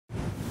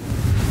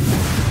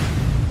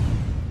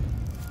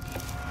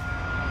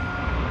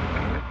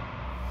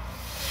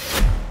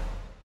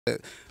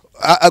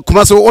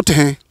Kumasi what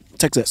he?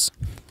 Texas.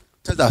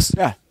 Texas.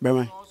 Yeah,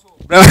 Brema.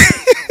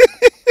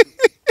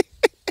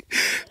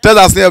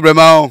 Texas near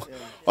Brema.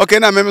 Okay,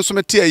 now me so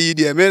me tia yi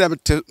there. Me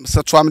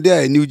so tram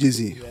there New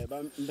Jersey. Yeah,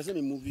 but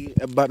me movie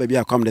about baby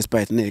I come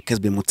despite ne case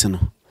be mutino.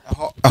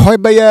 Ahoy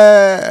be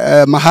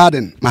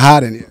Mahaden.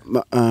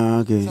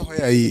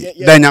 Okay.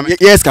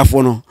 Yes,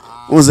 kafo no.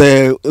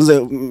 Unze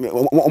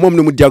omom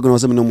no mu diagonal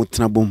so me no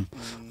mutena bom.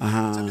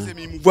 Aha. Say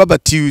me move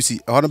about Tuesday.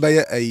 Ahoy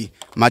be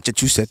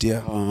Massachusetts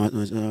here.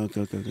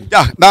 Okay.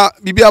 Yeah, now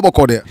bibi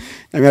aboko there.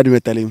 I'm going to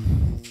tell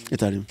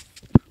him.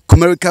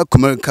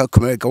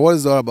 Kumerica. What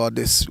is all about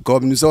this?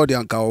 Because we saw the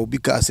uncle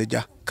because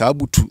Aja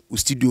Kabutu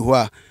studio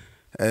where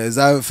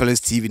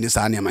Felix TV in this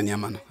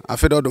Anyamanyama. I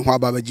feel all the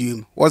Baba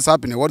Jim. What's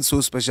happening? What's so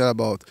special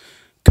about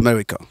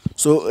Kumerica?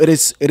 So it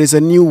is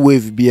a new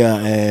wave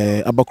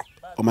about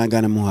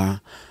Omagana Muha.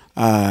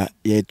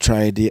 Yeah,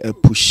 tried the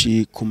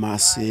pushy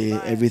Kumasi,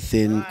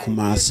 everything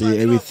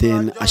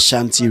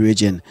Ashanti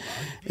region.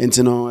 And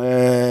you know,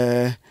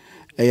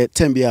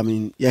 Tembi, I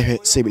mean, yeah,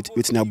 say it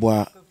with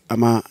Nabua,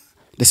 Ama,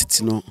 the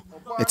city no,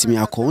 let me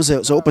call.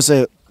 So, open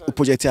say,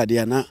 project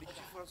idea na.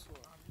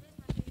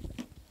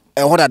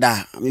 What are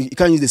that? I mean, you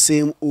can't use the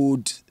same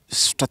old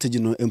strategy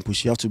no and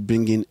push. You have to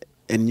bring in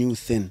a new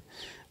thing.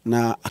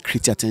 Now,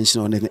 create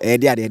attention on it.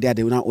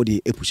 They will not all the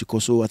push.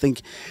 So, I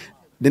think.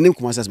 The name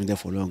Kumasi has been there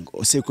for long.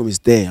 Osekom is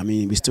there. I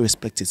mean, we still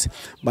respect it.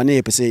 But now,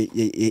 per se,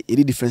 a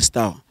different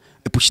style.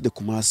 I push the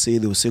Kumasi,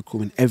 the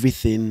Osekom, and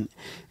everything.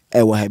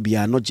 We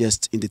are not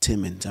just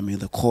entertainment. I mean,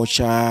 the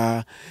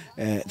culture,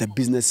 the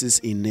businesses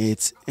in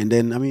it, and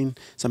then I mean,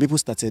 some people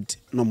started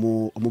no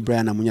more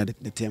Brian Amunya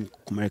the term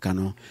Kumerica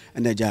no,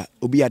 and then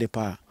Obi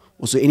Adepa.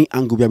 Also, any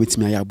angle be with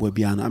me, I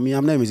mean,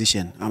 I'm not a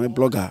musician. I'm a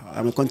blogger.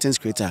 I'm a content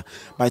creator.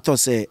 But I thought,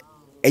 say,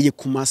 a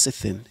Kumasi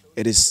thing.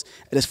 It is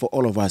for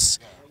all of us.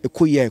 A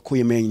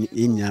koye me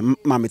in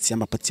mameti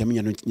amba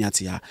patiami no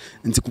nyatia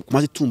nti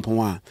kumasi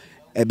tumponwa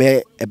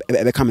ebe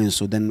coming.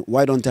 So then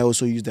why don't I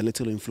also use the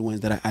little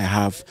influence that I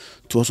have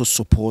to also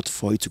support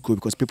for it to grow,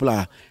 because people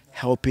are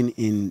helping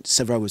in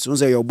several ways. So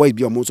say your boys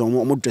be almost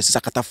dress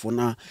sakata for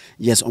now.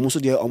 Yes,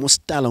 almost there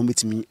almost style on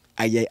with me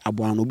aye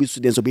abwan obi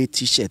students obi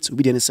t-shirts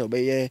obi dey say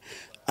obi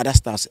other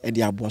stars e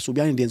dey abwa so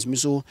obi an dey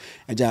so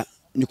eja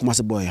ni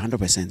Kumasi boy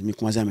 100%. Me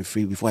Kumasi I'm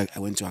free before I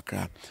went to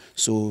Accra.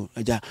 So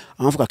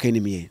I'm for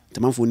academy. The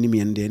man for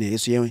Nimi and then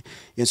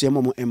yes,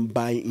 mom and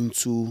buy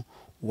into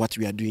what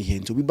we are doing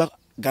here. So we back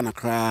Ghana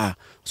Accra.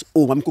 So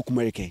I'm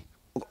Kumerica.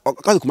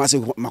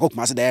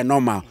 Kumasi they are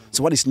normal.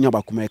 So what is new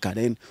about Kumerica?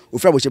 Then we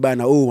feel about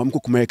now. I'm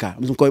Kumerica.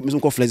 I'm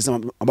call Felix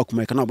about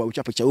Kumerica now. But we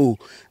picture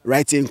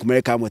writing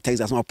Kumerica more text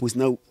that's not post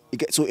now.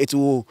 So it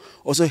will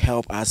also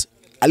help us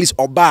at least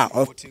Oba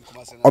or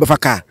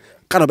Faka.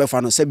 Kind of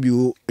fan say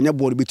you anya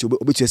board bit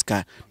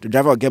car the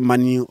driver will get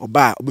money or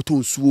bar or betu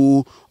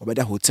nsuo or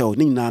better hotel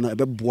ni na no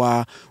ebe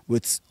boa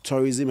with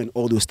tourism and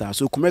all those stuff.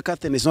 So Kumerica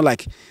thing is not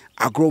like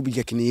agro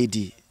big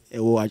Canadian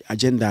or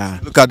agenda.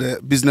 Look at the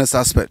business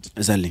aspect.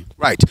 Exactly.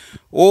 Right.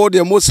 Oh,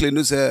 they mostly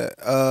no say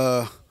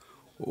oh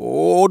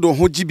don't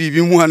hoji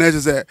bibi mu na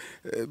say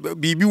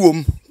bibi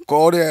wom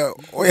call there.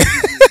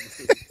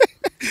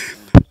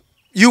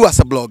 You as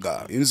a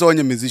blogger, you know,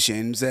 a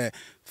musician, say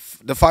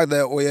the fact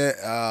that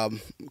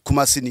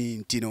Kumasi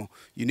ni,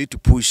 you need to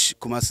push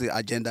Kumasi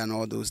agenda and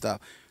all those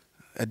stuff.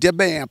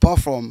 Apart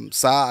from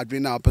I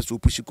dream now to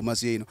push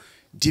Kumasi,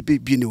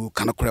 deep being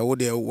kind of crowd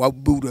there. What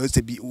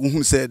would be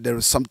who said there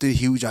is something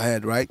huge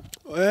ahead, right?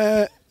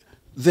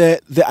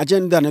 The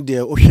agenda na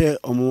there. Okay,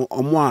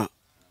 almost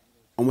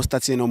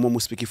starting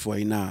almost speaking for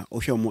you now.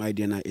 Okay, more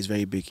idea now is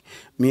very big.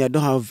 Me, I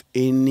don't have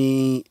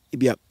any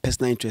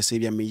personal interest.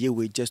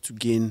 Me, just to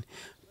gain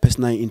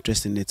personal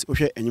interest in it.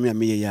 Okay, and I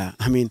mean, here,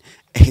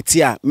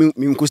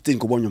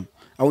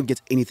 I won't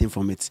get anything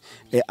from it.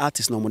 The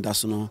artist no more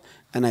that's no,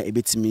 and I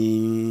bit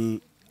me.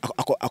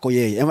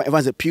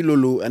 Everyone's a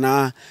pilolo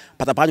and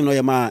patapano no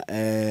yama.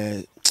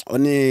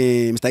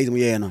 Only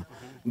Mr. No.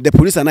 The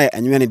police and I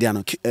and you any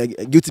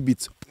guilty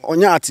beat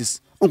on your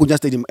artist. Uncle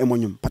just stadium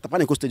emonium,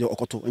 patapano coast stage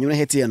okoto, and you know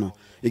here no.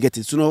 You get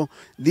it. So no,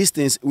 these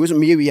things with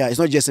me we are. It's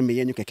not just me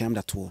and you can come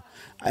that tour.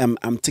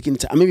 I'm taking.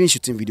 I'm even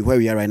shooting video where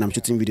we are right now. I'm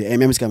shooting video.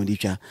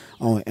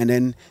 And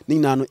then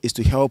Nino is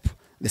to help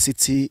the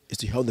city, is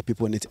to help the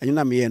people in it. And you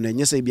know me and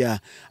yes,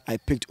 I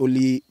picked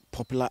only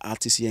popular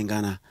artists here in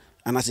Ghana.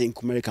 And I say in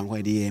Kumerica,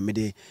 where they made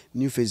the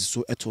new faces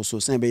so at also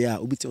saying, yeah,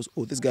 Obi tells,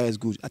 oh, this guy is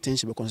good.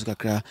 Attention, because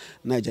Kakra,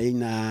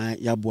 Nigeria,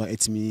 Yabua,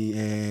 it's me.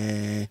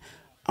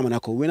 I'm an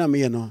when I'm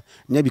here, no,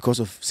 because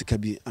of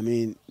Sikabi. I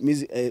mean,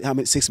 how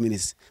many 6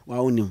 minutes?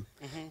 Wow, no,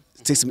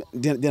 6 minutes.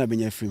 Then I've been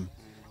here film.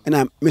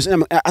 And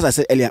as I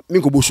said earlier,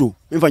 Minko show,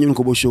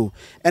 Minko show.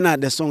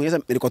 And the song, yes,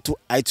 I got to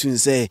iTunes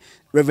say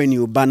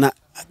revenue banner.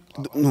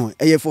 No,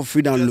 for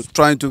free download.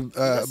 Trying to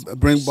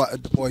bring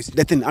the voice.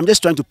 The thing, I'm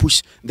just trying to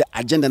push the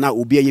agenda now.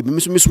 Will be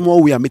a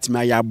small we are meeting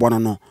my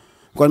no.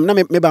 Because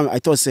maybe I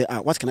thought say,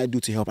 what can I do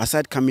to help?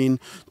 Aside coming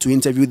to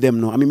interview them,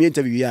 no. I mean, me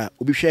interview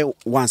will be share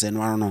once and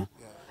one no.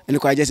 And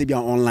look, I just be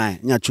online.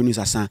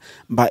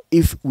 But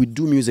if we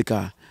do music,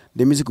 the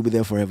music will be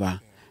there forever.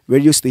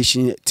 radio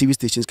station, TV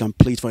stations can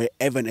play it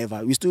forever and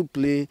ever. We still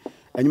play,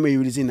 and you may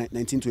release in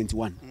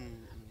 1921.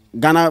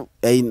 Ghana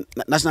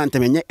national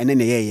anthem and then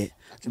yeah.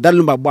 That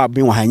lumba bob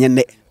being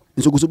wahanye.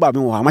 So go to Babi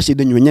or Mashi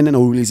then you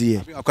release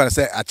here. I can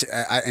say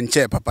and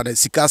chair, Papa, the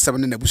Sika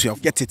 7 in the bush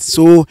of Get it.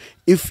 So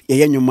if a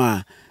young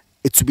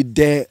it will be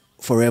there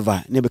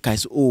forever.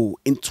 Because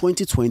in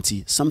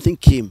 2020 something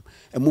came,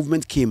 a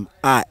movement came.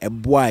 A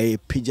boy, a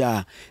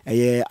pija,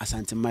 a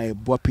asantema, a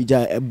boy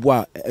pija, a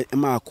boy,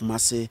 Emma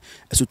Kumase,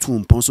 a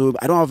sutum. So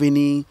I don't have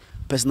any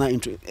personal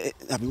interest.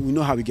 We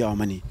know how we get our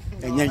money.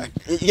 So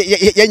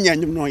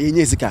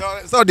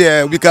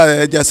there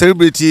because the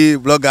celebrity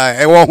blogger,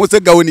 I want to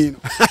go in.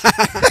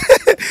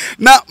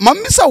 Now,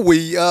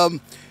 Mamisa,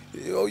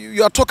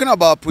 you are talking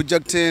about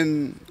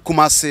projecting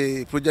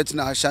Kumasi, projecting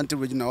Ashanti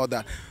region, all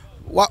that.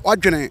 What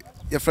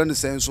your friend is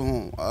saying so?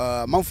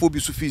 Manfo be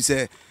Sufi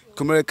say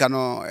Kumerica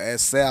no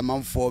say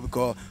Manfo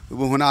because we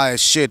want to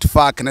shit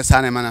fuck and that's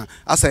I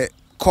say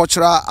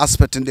cultural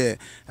aspect in there,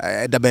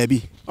 the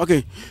baby.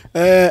 Okay,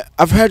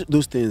 I've heard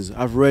those things.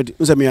 I've read.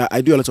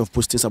 I do a lot of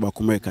postings about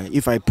Kumerica.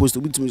 If I post,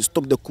 to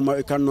stop the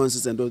Kumerica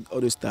nonsense and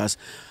all those stars,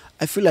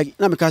 I feel like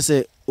now because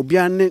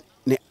Obiane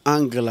ne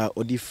Angela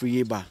or the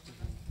free bar.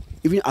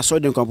 Even I saw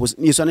them compose.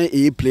 Ni so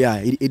a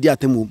player. Edi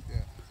atemu.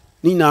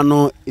 Ni na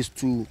no is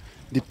to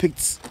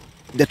depict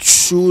the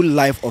true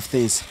life of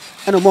things.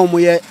 And the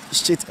more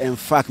shit and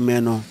fact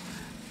man no.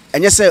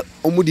 And you say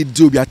omu di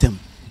do bi atem.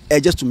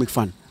 Just to make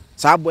fun.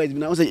 So boys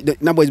now say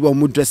na boys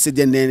be dress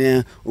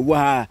then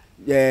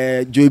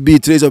Joy B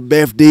Trace of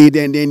birthday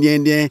then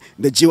the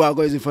Jiwa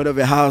goes in front of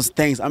the house.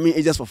 Thanks. I mean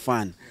it's just for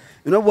fun.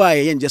 You know why?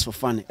 Ain't just for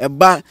fun.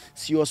 But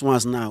serious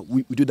ones now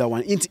we do that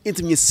one.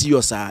 It me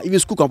serious even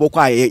school can go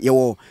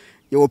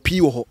your P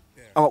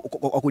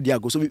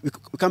so we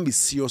can't be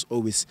serious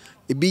always.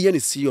 A billion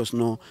is serious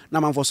no. Now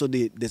man also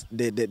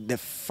the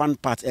fun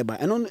part ever.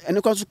 And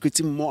also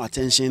creating more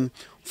attention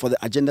for the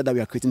agenda that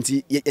we are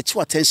creating. It's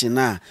your attention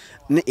now.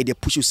 They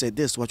push you say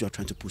this is what you are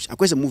trying to push. Of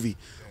a movie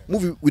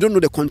we don't know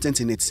the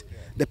content in it.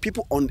 The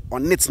people on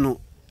it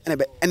no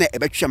and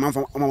man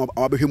from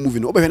our movie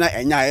no.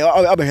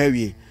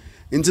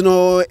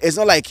 It's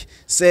not like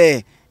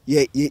say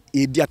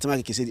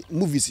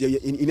movies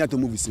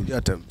movies.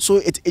 So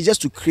it's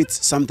just to create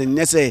something.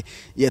 Let's say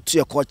to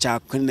your culture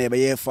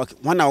fuck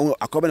 1 hour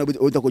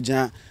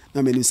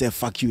say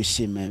fuck you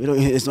shame man.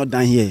 It's not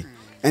done here.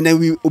 And then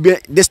we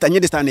this time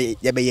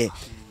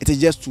it is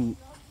just to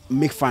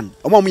make fun.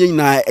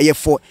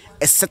 For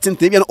a certain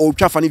thing,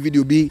 ultra funny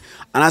video be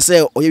and I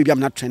say you be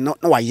not trend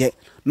no yet.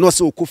 No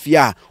so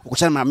kofia or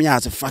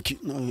fuck you.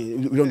 No,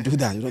 we don't do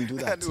that. We don't do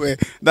that. Anyway,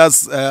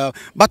 that's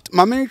but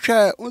my main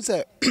share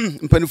say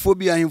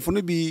penophobia him for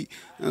be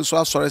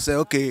so sorry say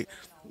okay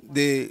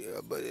the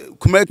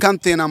Kumerican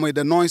thing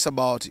the noise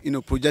about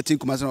projecting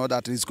Kumasi and all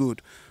that is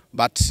good.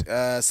 But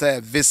say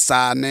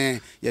visa ne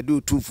you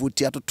do 2 foot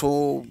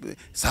to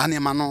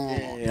sane mano.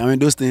 I mean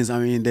those things. I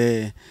mean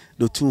the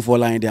 2 4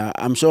 line there.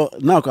 I'm sure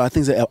now I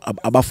think say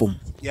Agyapong.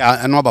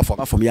 Yeah, I know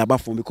Agyapong. Yeah,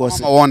 Agyapong because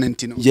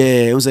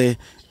yeah, say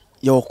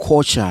your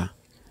culture.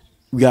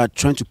 We are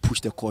trying to push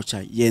the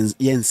culture.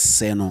 Yen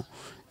say no.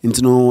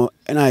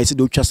 And I said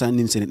do trust and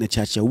in the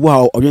church.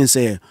 Wow, or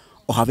say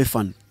or have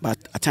fun. But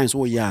at times if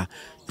you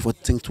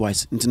think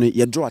twice.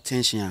 You draw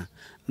attention.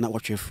 Not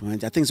what you're from. I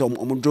think so.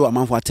 Draw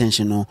amount for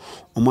attention. No,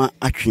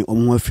 actually,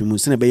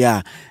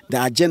 the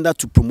agenda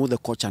to promote the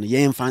culture.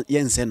 We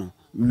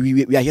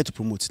are here to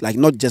promote. Like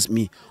not just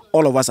me.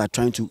 All of us are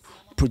trying to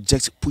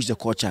push the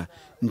culture.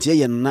 So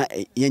I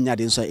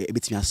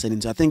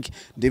think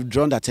they've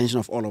drawn the attention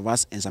of all of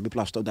us, and some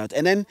people have stopped that.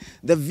 And then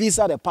the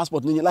visa, the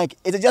passport, like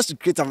it's just to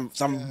create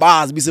some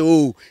bars. We say,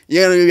 oh,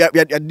 yeah, we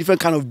are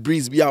different kind of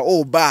breeds. We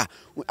are bar.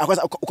 Of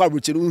course,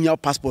 we have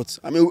passports.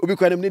 I mean, we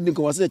can't even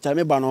consider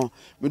China.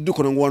 We do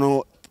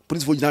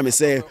police for you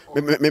say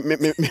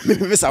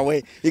miss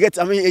away. You get.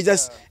 I mean, it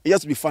just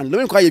to be fun.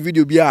 Let me call a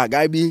video. Be a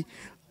guy be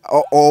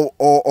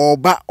or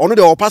bar or no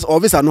the pass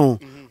or visa no.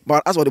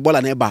 But as for the ball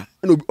and eba,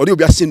 or you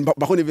be a sin, but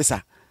only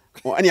visa.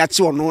 Or any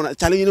actual no,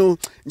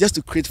 just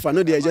to create fun.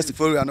 No, they are just to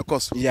follow and of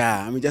course.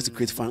 Yeah, I mean just to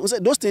create fun.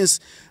 Those things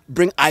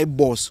bring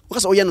eyeballs.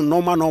 Because oh yeah,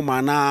 normal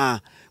nah.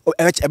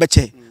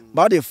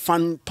 But the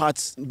fun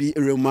parts be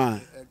real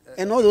man.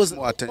 And all those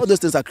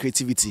things are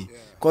creativity.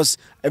 Because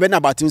even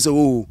about things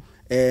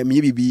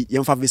maybe be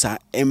young visa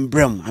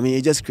emblem. I mean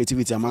it's just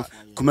creativity.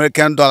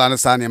 Kumerican dollar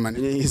understand man.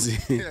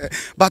 Easy.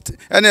 But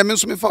and I mean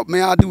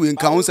may I do in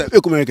council?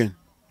 Kumerican.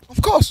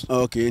 Of course.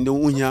 Okay, and the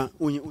unya.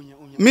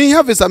 Me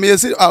have visa. Me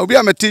say I'll be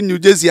a New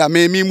Jersey. I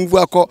may move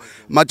ako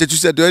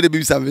Massachusetts to the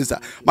visa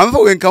visa. My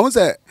for when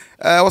council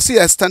was see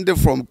extended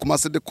from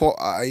Kumasi the call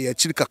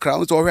Chilka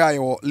Crown to where I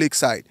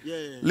lakeside.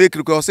 Lake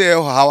because say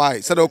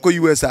Hawaii. Said okay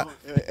US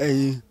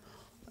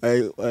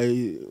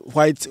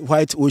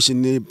white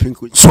ocean pink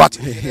swat.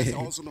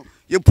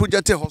 You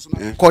project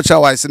culture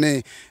wise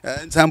and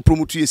some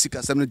promote you seek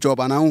a job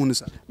and I own.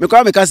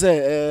 Because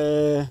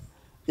say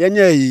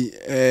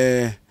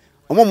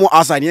more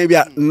outside.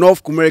 Yeah,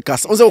 North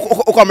Kumerica. Also,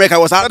 Kumerica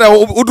was out.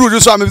 Who do you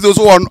so I'm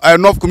also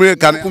on North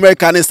Kumerica,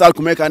 Kumerica, South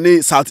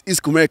Kumerica,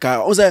 Southeast Kumerica.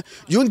 Also,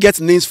 you don't get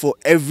names for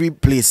every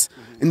place.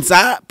 In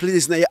some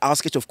places, na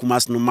outskirts of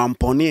Kumasi, no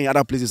Mamponi,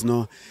 other places,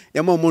 no.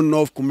 Yeah, more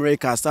North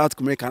Kumerica, South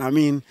Kumerica. I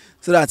mean,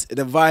 so that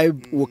the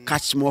vibe will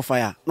catch more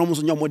fire. No more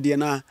so more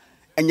DNA.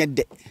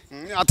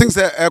 I think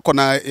say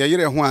kona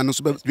yere ho anu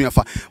so be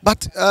afa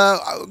but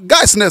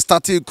guys na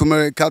started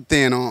Kumerica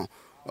thing no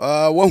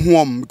wo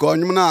huom because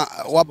you na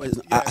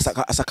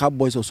Asaka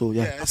boys also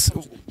yes.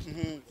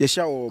 Yes,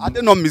 are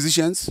they not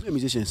musicians?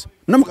 Musicians.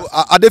 No,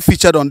 are they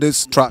featured on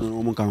this track?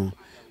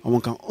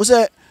 Omonkan. O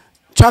say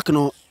track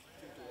no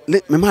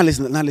me man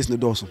listen to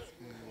Dawson.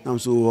 I'm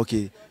so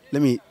okay.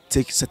 Let me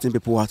take certain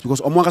people out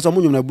because omonka so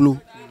na blue.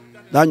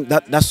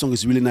 That song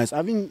is really nice.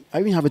 I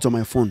even have it on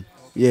my phone.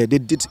 Yeah, they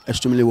did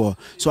extremely well.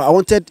 So I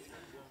wanted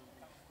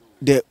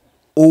the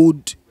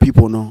old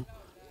people now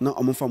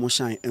I'm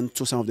shine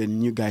into some of the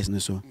new guys now.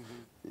 So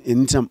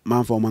in some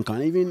man for man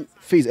can even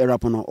face a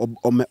rapper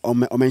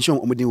or mention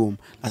home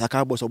as a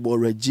cowboys or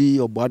Reggie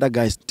or other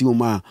guys do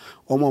more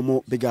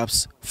big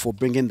ups for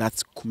bringing that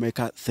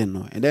Kumerica thing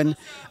now. And then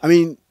I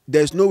mean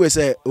there's no way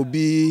say it'll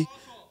be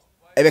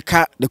ever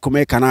cut the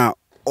Kumerica now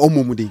or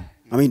Mumudi.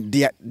 I mean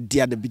they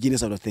are the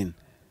beginners of the thing.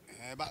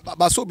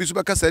 But so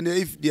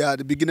if they are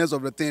the beginners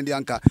of the thing,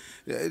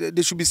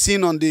 they should be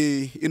seen on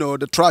the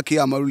the track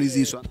here. I'm release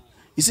this one.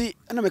 You see,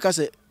 I know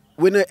because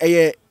when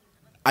a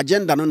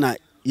agenda no na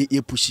ye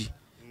pushy,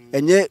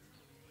 and yet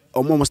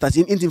almost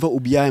starting anything for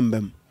Ubia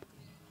Mbem.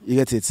 You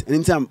get it?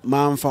 Anytime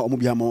man for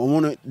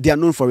Ubia, they are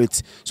known for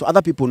it. So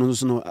other people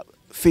know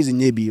facing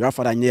Nebi,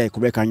 Rafa and Ye,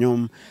 Kumerica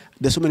Nyom.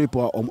 There's so many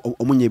people on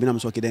I'm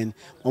so okay then.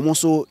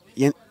 Almost so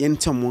yen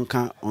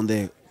monka on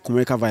the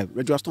Kumerica vibe.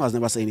 Reggie Stone has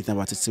never said anything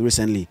about it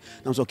recently.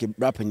 I'm so okay,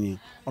 rapping you.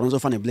 I also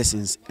find the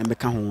blessings and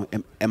become home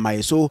and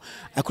my so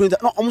I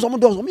couldn't. No, almost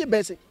doors. I'm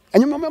basic.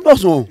 And you remember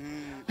doors no.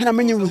 And I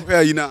mean you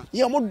know.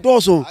 Yeah, I'm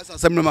doors so. I saw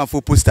some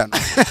for poster.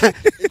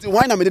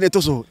 Why not me did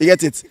it so? You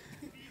get it.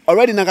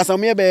 Already Nakasa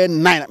me be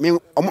 9. Me you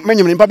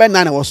be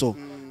 9 also.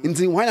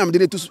 Until why not me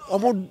did it to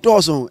I'm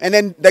doors so. And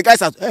then the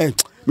guys are hey,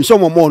 me show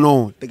more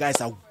no. The guys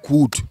are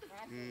good.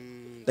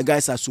 The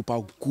guys are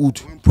super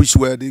good. Push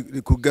where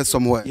they could get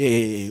somewhere.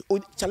 Yeah. Oh,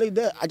 Charlie,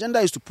 the agenda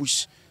is to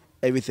push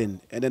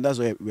everything, and then that's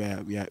what we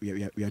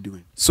are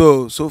doing.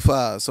 So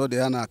far, so they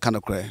are not kind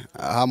of clear.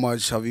 How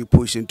much have you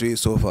pushed into it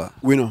so far?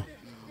 We know.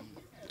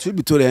 To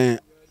be told,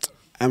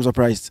 I'm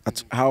surprised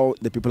at how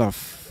the people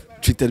have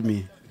treated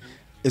me.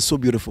 It's so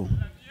beautiful.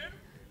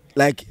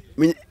 Like, I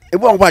mean,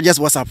 everyone just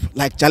WhatsApp.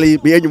 Like Charlie,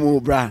 me and you,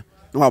 bra,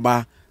 no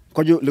about.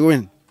 Could you,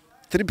 Lewin?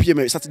 3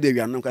 p.m. Saturday we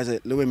are not. I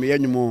said, Lewin, me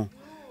and you.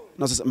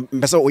 No,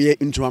 so we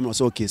intro am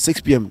so okay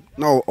 6 p.m.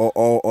 now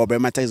or by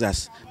my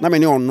us. Now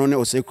many on no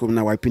or say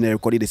now I pin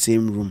record the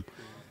same room.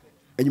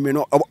 And you may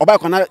know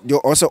about you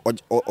also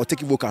or take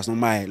vocals no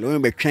my lo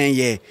be twen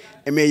ye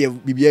e me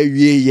bibia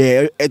wie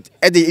ye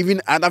even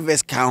other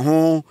verse can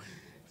home.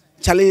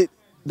 Charlie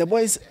the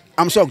boys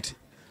I'm shocked.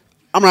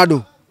 I'm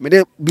rado me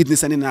dey beat ni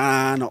sending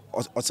na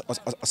or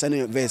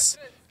sending verse.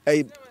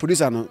 Hey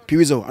producer no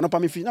Piwizo I no pa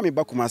me fi na me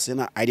ba Kumasi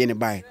na idea ne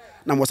buy.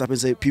 Na what's up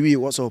say Piwi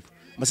what's up?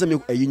 But some you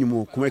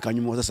Kumerica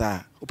you more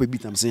say open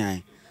beat I'm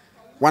saying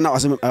 1 hour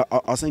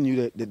I'll send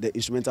you the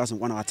instrumentals in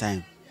 1 hour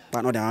time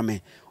but not the army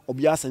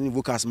obia sending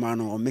vocals man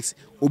or mix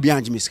obia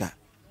anjimiska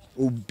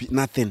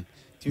nothing.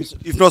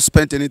 You've not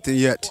spent anything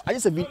yet. I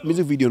just a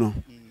music video no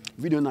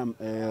video now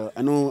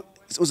I know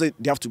it's also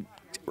they have to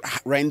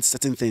rent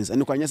certain things and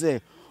you can just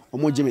say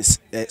omo James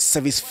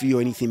service fee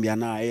or anything be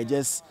now I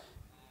just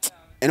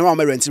anyone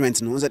may rent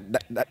no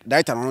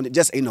that around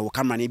just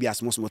camera maybe as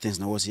small things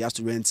now he has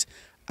to rent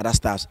other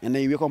stars and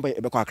then you come by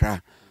Accra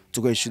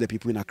to go and shoot the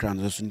people in Accra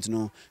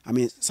I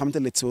mean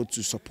something little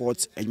to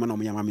support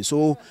Agyapong.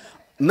 So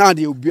now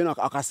they will be on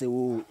say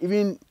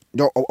even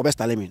the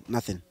best element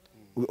nothing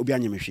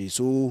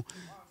so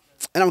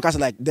and I'm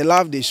like the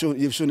love they've shown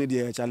it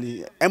there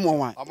actually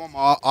M1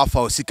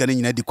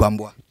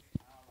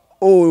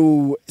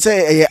 oh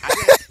say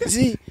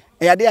see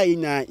at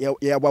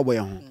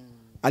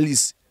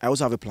least I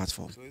also have a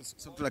platform, so it's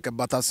something like a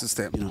barter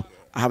system.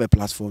 I have a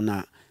platform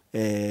now.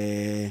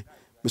 I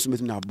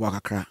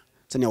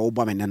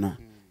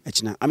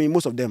mean,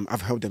 most of them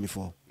I've helped them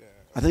before. Yeah.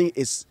 I think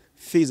it's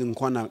Phase and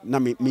Kwana na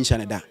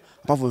mention that.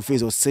 Apart from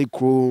Phase of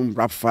Sacrum,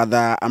 Rap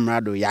Father,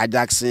 Amrado, Ya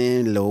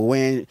Jackson,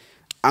 Lowen,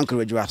 Uncle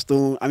Reggie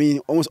Stone. I mean,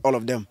 almost all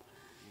of them.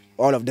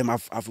 All of them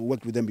I've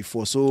worked with them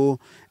before.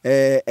 So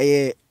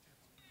my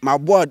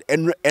board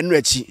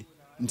enrich.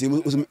 Okay.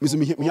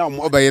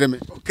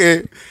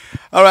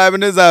 All right,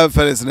 this is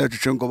Felix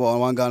on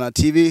One Ghana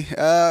TV.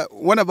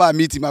 Whenever I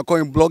meet him, I call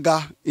him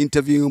blogger,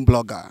 interviewing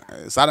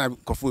blogger. So I'm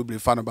comfortably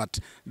fun, but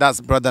that's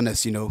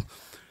brotherness,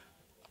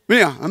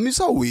 Yeah, I miss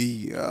how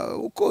we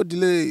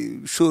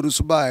delay show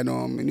to buy,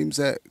 and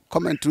say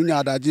comment to you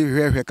that you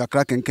hear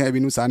crack and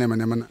cabin with Sanem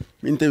and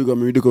interview go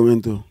me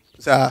comment.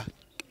 Sir,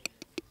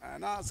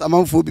 now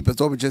some food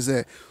people which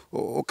say,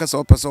 okay,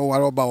 so person,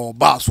 what about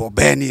Bass or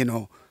Ben,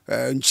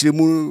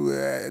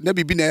 nchiremu na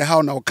bibi na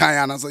how na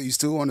okan and so you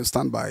still want to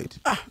stand by it.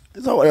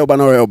 It's not Oyoba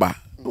no Oyoba.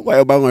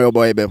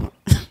 Oyoba.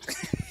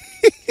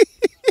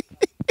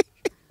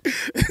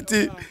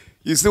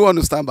 You still want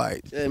to stand by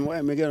it? Yeah,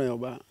 me get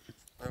Oyoba.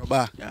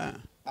 Oyoba. Yeah.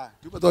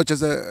 People thought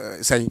just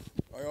saying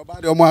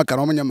Oyoba the omo aka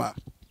no nyama.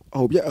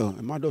 Oh, yeah,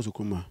 my does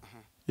kuma.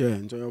 Yeah,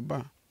 enjoy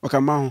Oyoba.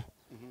 Okay,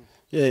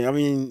 yeah, I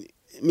mean,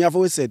 me I've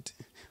always said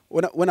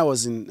when I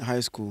was in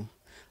high school,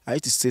 I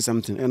used to say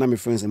something, and my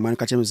friends and man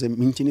catch me say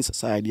maintaining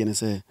society,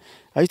 and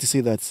I used to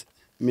say that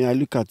I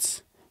look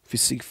at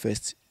physique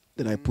first,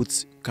 then I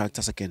put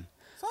character second.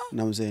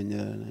 And I'm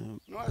saying,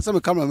 no, some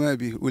camera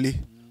maybe Uli.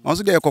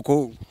 Also get a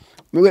cocoa.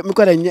 Me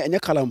quite a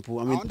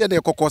calampo. I mean,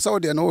 the cocoa so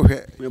they know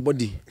my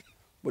body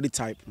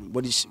type,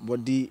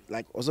 body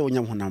like also when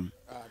I'm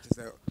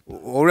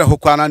or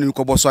Hokana and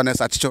Kobosan as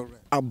a teacher.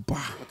 Abba.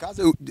 Because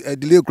a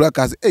delay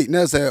crackers,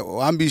 there's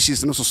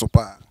ambitious no so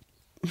super.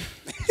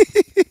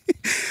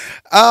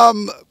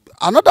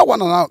 Another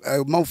one on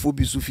Mount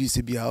Phoebe Sufi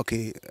Sibia,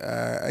 okay,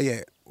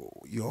 yeah,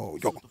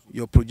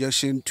 your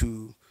projection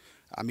to,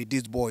 I mean,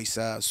 these boys,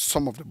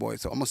 some of the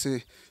boys, almost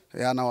say,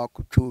 yeah, now I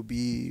could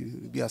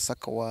be a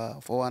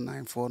Sakawa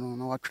 4194,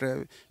 no, I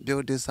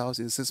build this house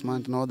in 6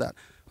 months and all that.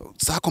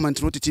 So I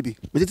comment wrote to TB.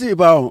 But the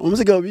about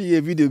almost girl be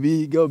a video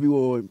be girl be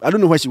I don't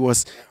know where she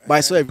was, but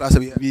I saw it. I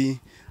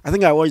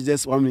think I watched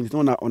just 1 minute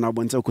on a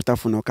Bontel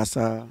Kutafuno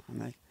Casa.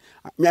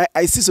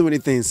 I see so many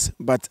things,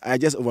 but I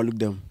just overlook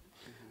them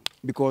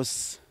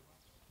because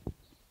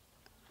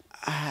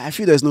I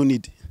feel there's no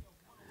need.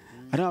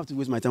 I don't have to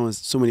waste my time on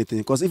so many things.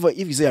 Because if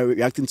you say you're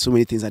reacting to so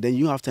many things, then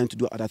you have time to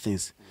do other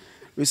things.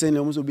 We're saying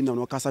almost be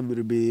no Casa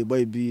be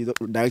boy be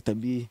director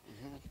be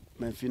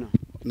my final.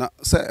 Now,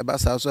 sir,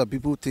 about also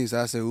people think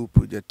I say who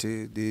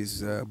projected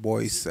these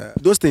boys.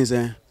 Those things,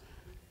 For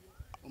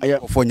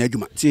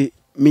Nyajuma. See,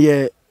 me,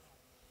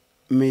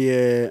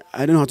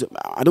 I don't know how to.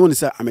 I don't want to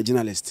say I'm a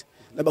journalist.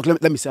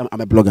 Let me say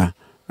I'm a blogger,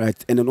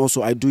 right? And then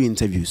also I do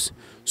interviews.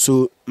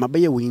 So my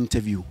baby will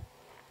interview.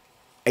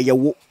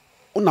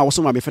 Una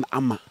also my friend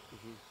Amma.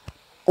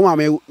 Uma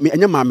me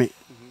anya mame.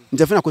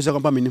 Interview na kwesi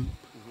kompa menim.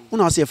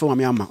 Una also friend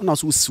mame Amma. Una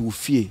also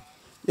siwfie.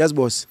 Yes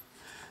boss.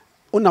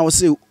 Una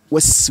also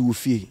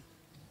siwfie.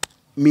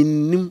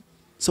 Menim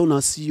so na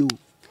see you.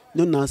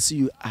 No na see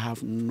you. I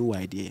have no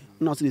idea.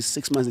 Una also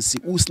 6 months to see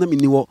who's na me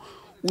niwo.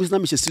 Who's na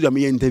me studio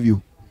me interview.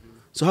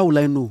 So how will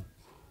I know?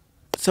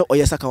 So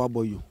oyesa ka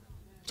boy you.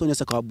 So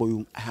oyesa ka boy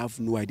you. I have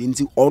no idea.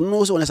 Nti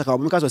ono so oyesa ka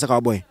boy because oyesa ka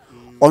boy.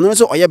 Ono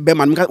so oye be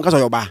man because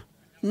oyoba.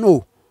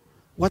 No.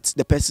 What's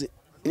the person?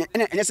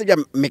 And I said,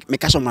 make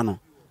cash on mano.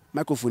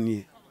 Microphone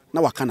here.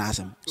 Now what can I ask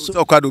him?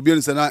 So, Kado Bill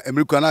and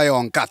American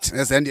on cat.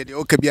 Yes, and the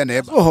okay be an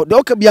ebb. Oh, the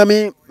okay be a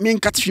me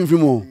cat film for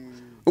more.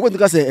 What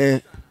because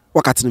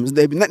what cat names?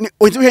 They be not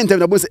when you hear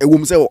them, a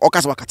woman say, or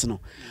cast wakatino.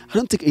 I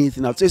don't take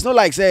anything out. So it's not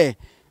like say,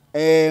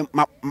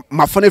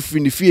 my funny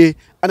friend, the fear,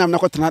 and I'm not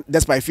going to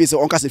that's by face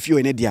or cast a few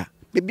in a dear.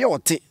 Maybe I will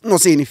take no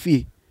say any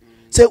fee.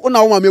 Say, oh,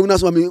 now I'm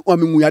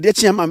we are the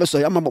chairman. I'm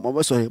sorry,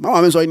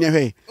 I'm sorry, near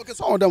her. Okay,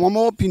 so the one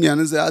more opinion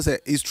is I say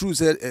it's true,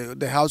 said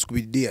the house could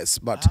be theirs,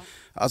 but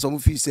as some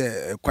of you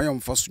say,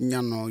 Quayam first,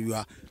 you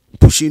are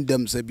pushing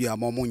them, say, be a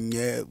moment,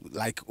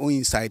 like on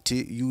inside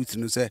youth,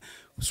 and say,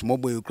 small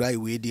boy cry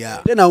with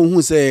the then I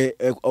won't say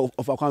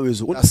of a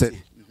conversation. What I said,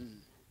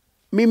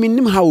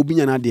 me, how will be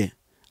an idea.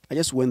 I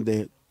just went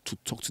there to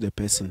talk to the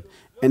person,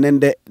 and then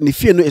the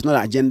fear no is not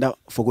an agenda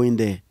for going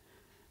there.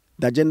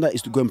 The agenda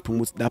is to go and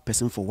promote that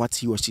person for what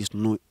he or she is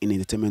known in the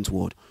entertainment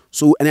world.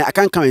 So, and I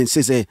can't come and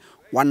say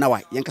 1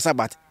 hour, yankasa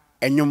but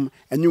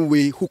any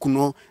way who can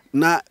know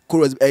na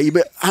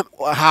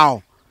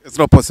how it's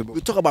not possible.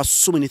 We talk about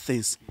so many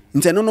things.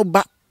 No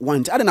back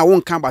one. I don't know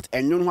one come but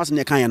and you know what's in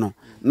your kind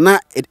na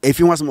if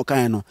you want some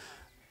kind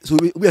so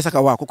we are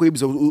sakawa koko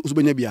ebiso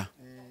usubenyabia.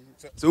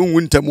 So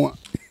winter more.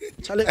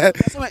 There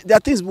are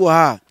things who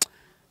are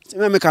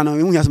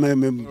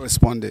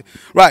responded.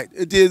 Right,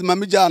 it is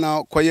Mamija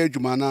now, Kwaye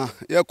Jumana.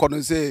 Yeah,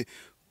 couldn't say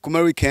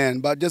Kumerica,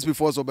 but just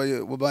before so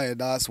by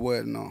that's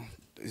word no.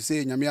 They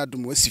say Nyamia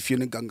Dum was if you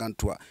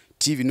gangantua,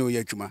 TV no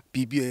Yajuma,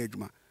 PB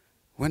Yajuma.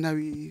 When are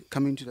we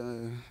coming to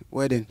the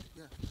wedding?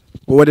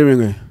 Wedding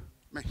ring.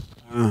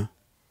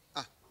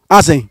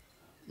 I say,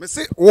 me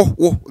say,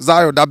 oh,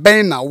 Zayo, the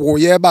Ben now, oh,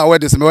 yeah, but where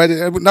this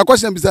wedding. The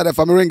question beside the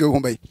family ring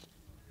home by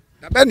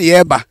the Ben,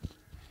 yeah,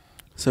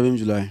 7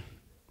 July.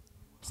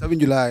 7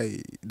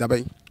 July,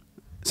 Dabay.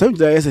 7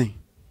 July, I say.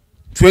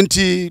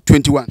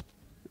 2021.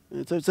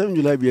 7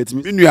 July, be at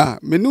me.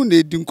 Minya, Menu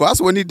need to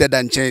cause when he dead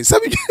and change.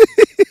 7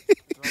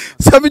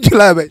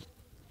 July, bay.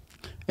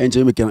 And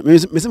Jamie can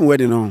miss him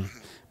wedding on.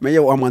 May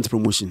you 1 month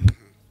promotion.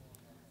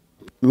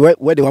 Where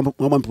the 1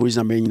 month promotion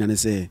I'm making and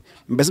say,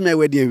 best my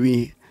wedding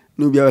we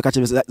no be our catch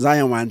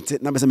Zion one,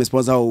 number some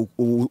sponsor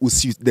who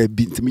suit the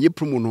beat to me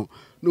promo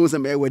no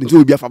some wedding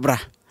to be a fabra.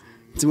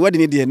 So what do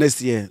you need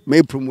next year?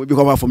 May promo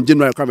become from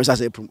January. Come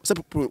say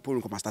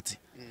promo come start.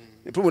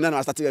 The promo now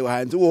started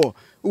and who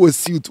was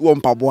suit one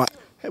pabwa.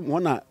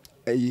 One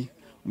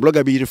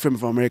blogger be different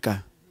from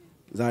America.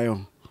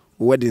 Zion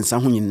wedding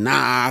someone in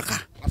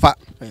Naka. Afa.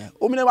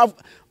 O me never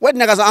what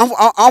niggas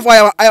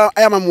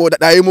I am more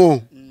that I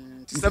mo.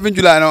 7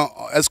 July no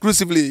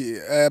exclusively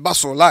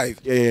Basso live.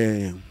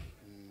 Yeah.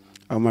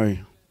 I'll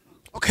marry.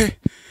 Okay.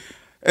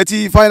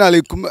 Eti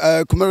finally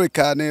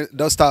Kumerica ne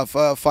the staff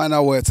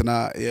final words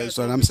na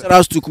so I'm saying. Shout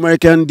out to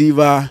Kumerican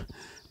diva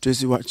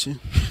Tracey Boakye.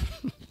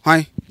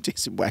 Hi.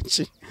 Tracey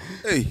Boakye.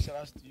 Hey.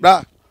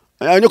 Bra.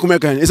 I know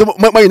Kumerican. It's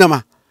my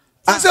nama.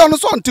 I say on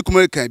so anti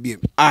Kumerica bi.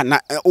 Na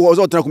o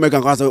so tell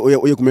Kumerican cause o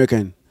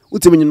Kumerican.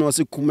 Utimi you know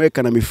say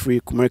Kumerica na me free,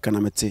 Kumerica na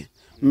me te.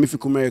 Me fi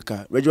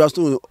Kumerica.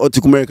 Register to o ti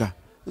Kumerica.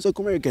 So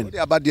Kumerican. What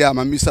about there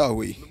ma misa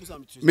away.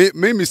 Me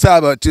misa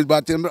about it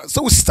but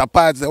so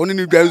surprised only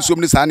new guys so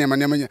many sane ma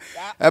nema.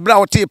 Bra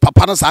o te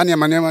papa no sane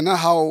ma nema na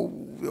how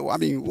I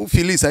mean who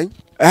Felix eh?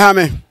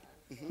 Me.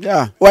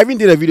 Yeah. Oh, I even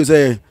did a video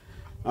say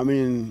I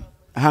mean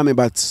me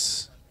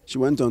but she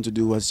went on to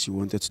do what she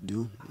wanted to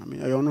do. I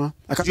mean I don't know.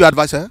 Did you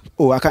advise her?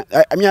 Oh, I can't.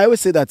 I mean I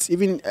always say that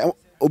even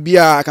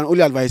Obia I can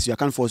only advise you. I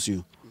can't force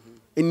you.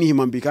 Any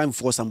human being can't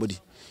force somebody.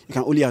 You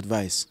can only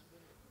advise.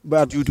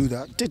 But you do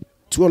that? Did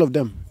to all of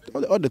them.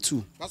 All the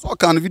two. That's what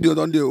kind of video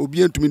don't they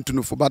obey to me to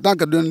know for. But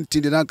don't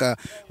think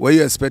were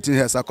you expecting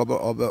her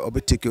or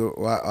take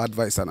your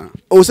advice na?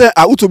 Oh, say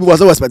I would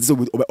was always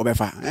expecting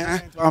Obefa.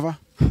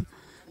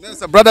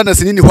 There's a brother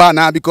that's in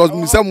now because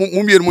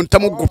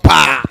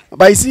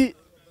but you see,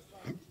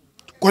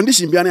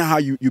 condition behind how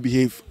you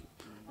behave.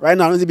 Right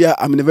now,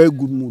 I'm in a very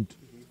good mood.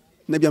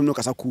 Maybe I'm not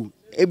as cool.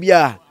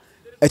 Ebia,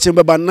 a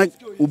chamber banana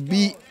will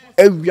be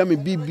every I'm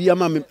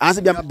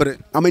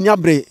in your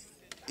brain.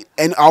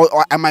 And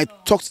I might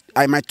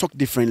talk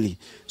differently.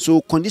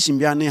 So condition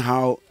behind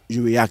how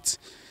you react.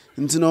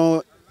 And you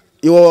know,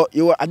 you are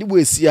adibu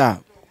esia.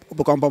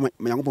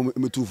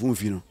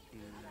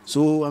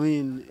 So I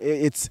mean,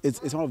 it's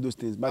one of those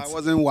things. But it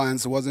wasn't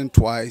once, it wasn't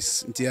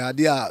twice.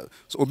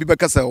 So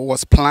Obibekasa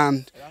was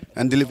planned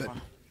and delivered.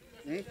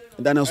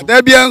 Then also,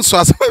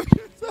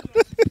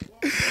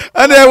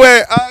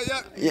 anyway,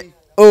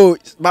 oh,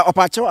 but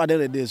Opacho at the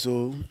end of the day,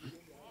 so.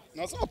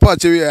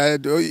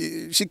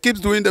 She keeps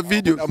doing the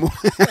video.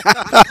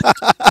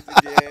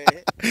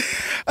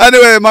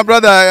 Anyway, my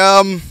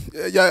brother,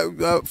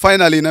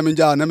 finally,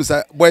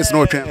 boys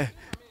no train.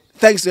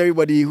 Thanks to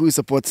everybody who is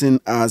supporting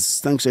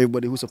us. Thanks to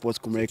everybody who supports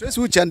Kumerica.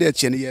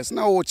 Yes,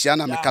 now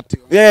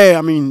yeah,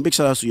 I mean, big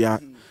shout out to ya,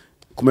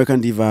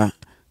 Kumerican diva,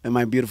 and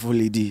my beautiful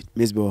lady,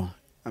 Mzbel.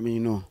 I mean,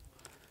 you know,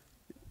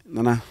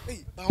 Nana.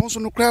 Hey, I also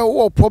no cry.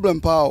 What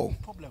problem, pal?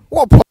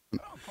 What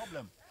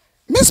problem?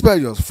 Mzbel,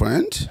 your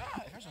friend.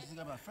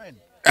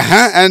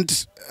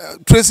 And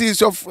Tracey is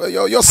your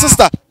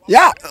sister.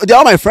 Yeah, they're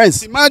all my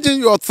friends. Imagine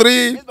your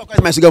three.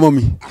 My sugar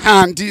mommy.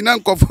 And you know,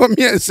 confirm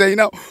me and say,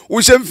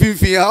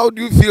 how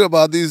do you feel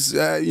about this?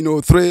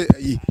 Three.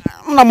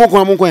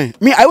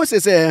 Me, I always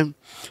say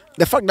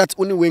the fact that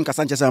only win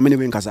Kasa, I'm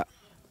win Kasa.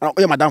 Oh,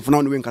 yeah, madam, for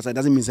now win Kasa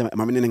doesn't mean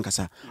I'm in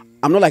Kasa.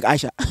 I'm not like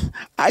Aisha.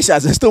 Aisha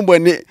is a stone boy,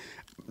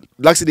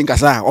 black seed in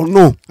Kasa. Oh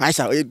no,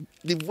 Aisha,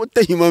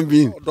 devoted human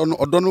being. Don't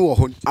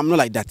know. I'm not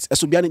like that. As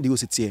to be honest, they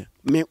sit here.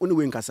 Me only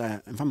win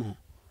Kasa and family.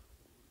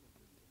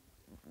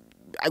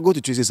 I go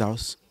to Tracey's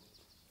house.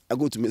 I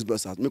go to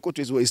Mzbel's house. Me call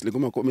Tracey is like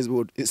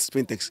Mzbel is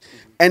Spintex.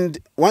 And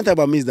one thing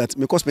about me is that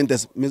me call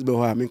Spintex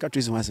Mzbel me call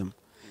Tracey was him.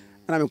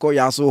 And I call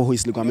Yaso who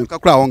is like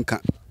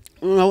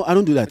no, I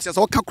don't do that.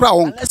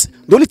 Unless,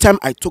 the only time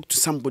I talk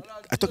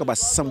about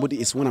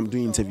somebody is when I'm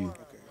doing interview.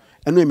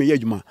 I know me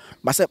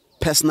but I say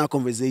personal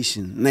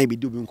conversation. Na be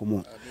doing come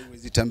on.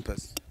 With the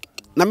tempers.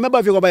 Na remember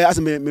if you go by ask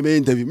me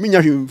interview. Me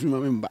nya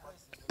remember.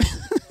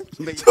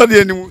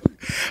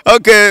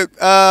 Okay,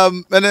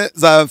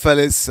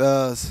 Felix,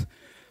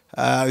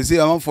 you see,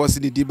 I'm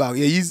forcing the debug.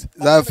 Yeah, he's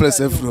Felix.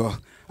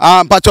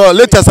 But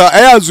latest,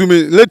 I assume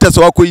latest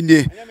work in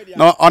there.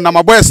 No, on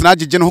my boys, not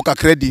Jen Hoka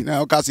credit.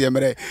 Now, Cassie,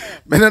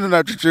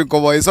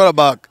 it's all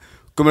about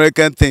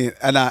Kumerican thing,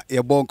 and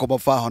you're born come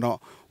far, no,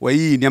 where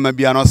you never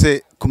be, and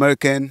say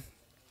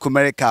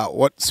Kumerica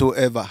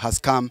whatsoever has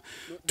come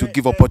to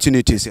give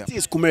opportunities here. It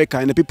is Kumerica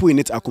and the people in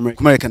it are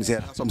Kumericans here.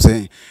 That's what I'm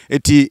saying.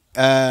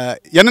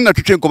 Yanana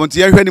to train comment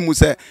here when you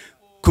say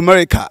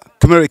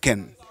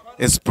Kumerican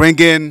is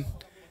bringing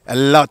a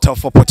lot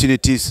of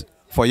opportunities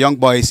for young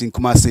boys in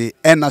Kumasi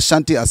and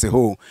Ashanti as a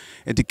whole,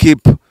 and to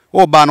keep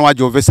Banwa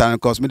Jovesa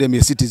and cause me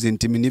a citizen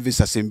to me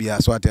visa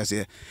Simbia. So what I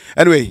say.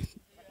 Anyway,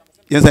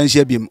 yes, I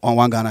share him on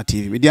One Ghana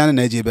TV. Mediana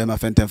Naji Bema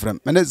Fenton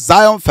from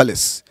Zion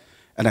Felix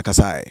and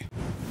Akasai.